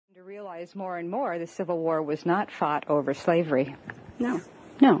realized more and more the Civil War was not fought over slavery.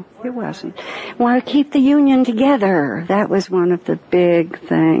 No, it wasn't. Want to keep the Union together. That was one of the big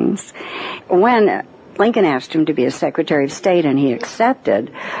things. When Lincoln asked him to be a Secretary of State, and he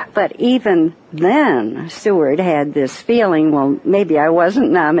accepted. But even then, Seward had this feeling, well, maybe I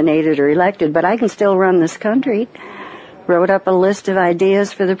wasn't nominated or elected, but I can still run this country. Wrote up a list of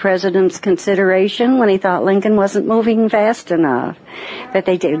ideas for the president's consideration when he thought Lincoln wasn't moving fast enough. But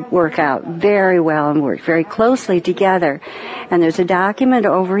they did work out very well and worked very closely together. And there's a document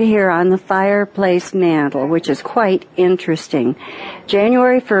over here on the fireplace mantel, which is quite interesting.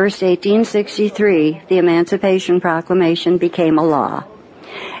 January 1st, 1863, the Emancipation Proclamation became a law.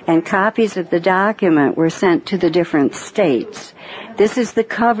 And copies of the document were sent to the different states. This is the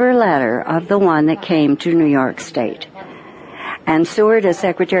cover letter of the one that came to New York State. And Seward, as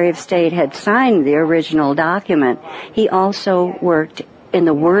Secretary of State, had signed the original document. He also worked in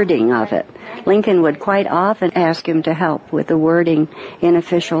the wording of it. Lincoln would quite often ask him to help with the wording in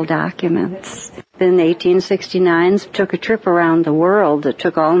official documents. In 1869, took a trip around the world that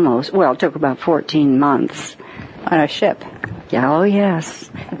took took about 14 months. On a ship. Oh, yes.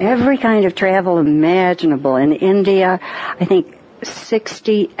 Every kind of travel imaginable. In India, I think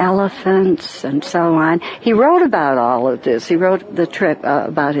 60 elephants and so on. He wrote about all of this. He wrote the trip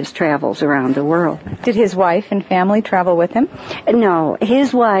about his travels around the world. Did his wife and family travel with him? No,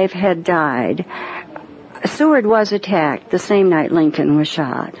 his wife had died. Seward was attacked the same night Lincoln was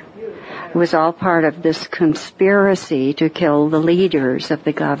shot. It was all part of this conspiracy to kill the leaders of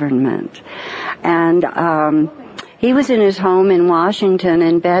the government. And he was in his home in Washington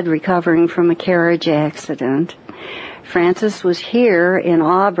in bed recovering from a carriage accident. Frances was here in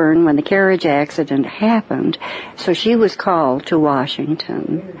Auburn when the carriage accident happened, so she was called to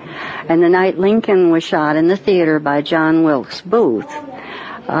Washington. And the night Lincoln was shot in the theater by John Wilkes Booth,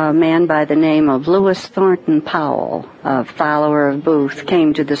 a man by the name of Lewis Thornton Powell, a follower of Booth,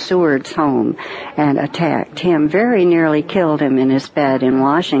 came to the Seward's home and attacked him, very nearly killed him in his bed in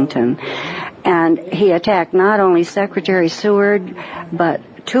Washington. And he attacked not only Secretary Seward,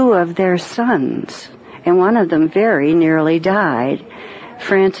 but two of their sons. And one of them very nearly died.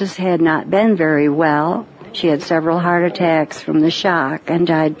 Frances had not been very well. She had several heart attacks from the shock and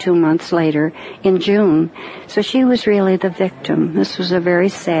died 2 months later in June. So she was really the victim. This was a very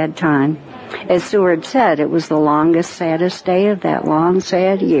sad time. As Seward said, it was the longest, saddest day of that long,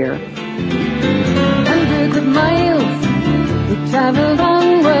 sad year. Hundreds of miles we traveled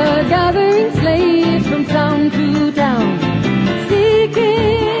onward, gathering slaves from town to town,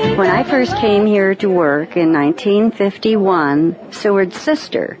 seeking. When I first came here to work in 1951, Seward's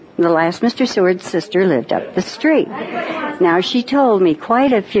sister, the last Mr. Seward's sister, lived up the street. Now, she told me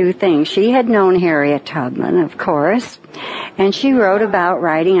quite a few things. She had known Harriet Tubman, of course, and she wrote about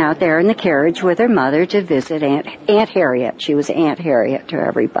riding out there in the carriage with her mother to visit Aunt Harriet. She was Aunt Harriet to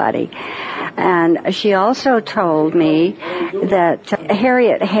everybody. And she also told me that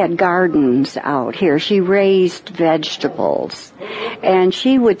Harriet had gardens out here. She raised vegetables, and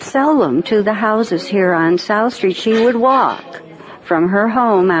she would sell them to the houses here on South Street. She would walk from her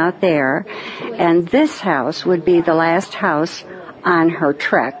home out there, and this house would be the last house on her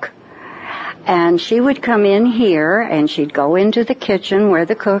trek. And she would come in here, and she'd go into the kitchen where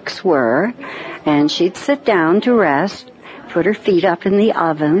the cooks were, and she'd sit down to rest, put her feet up in the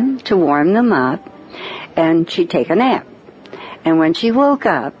oven to warm them up, and she'd take a nap. And when she woke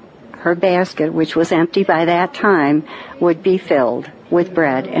up, her basket, which was empty by that time, would be filled with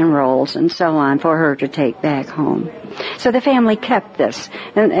bread and rolls and so on for her to take back home. So the family kept this,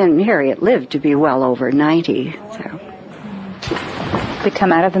 and Harriet lived to be well over 90. So we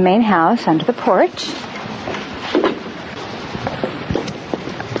come out of the main house onto the porch.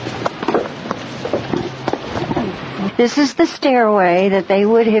 This is the stairway that they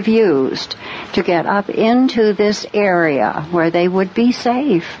would have used to get up into this area where they would be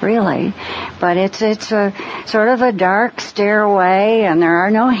safe, really. But it's a sort of a dark stairway, and there are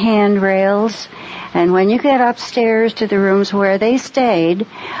no handrails. And when you get upstairs to the rooms where they stayed,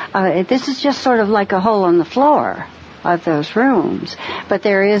 this is just sort of like a hole in the floor of those rooms. But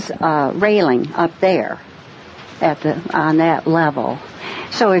there is a railing up there on that level.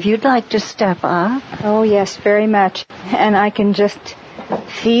 So if you'd like to step up. Oh, yes, very much. And I can just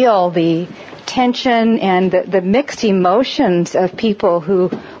feel the tension and the mixed emotions of people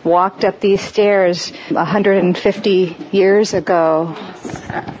who walked up these stairs 150 years ago.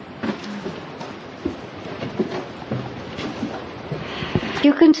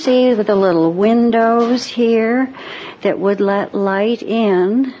 You can see the little windows here that would let light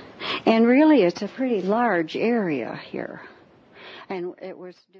in. And really, it's a pretty large area here. And it was